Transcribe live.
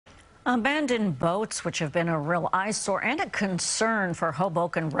Abandoned boats, which have been a real eyesore and a concern for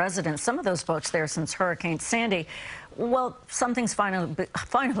Hoboken residents. Some of those boats there since Hurricane Sandy. Well, something's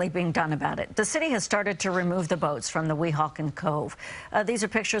finally being done about it. The city has started to remove the boats from the Weehawken Cove. These are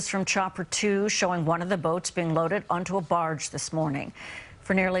pictures from Chopper 2 showing one of the boats being loaded onto a barge this morning.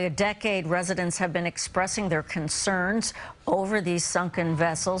 For nearly a decade, residents have been expressing their concerns over these sunken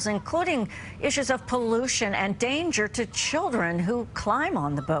vessels, including issues of pollution and danger to children who climb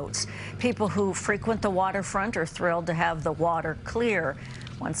on the boats. People who frequent the waterfront are thrilled to have the water clear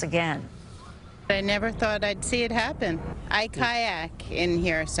once again. I never thought I'd see it happen. I kayak in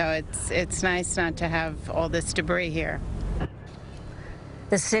here, so it's nice not to have all this debris here.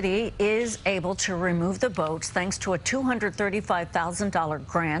 The city is able to remove the boats thanks to a $235,000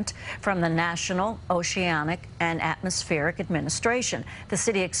 grant from the National Oceanic and Atmospheric Administration. The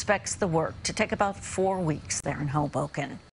city expects the work to take about 4 weeks there in Hoboken.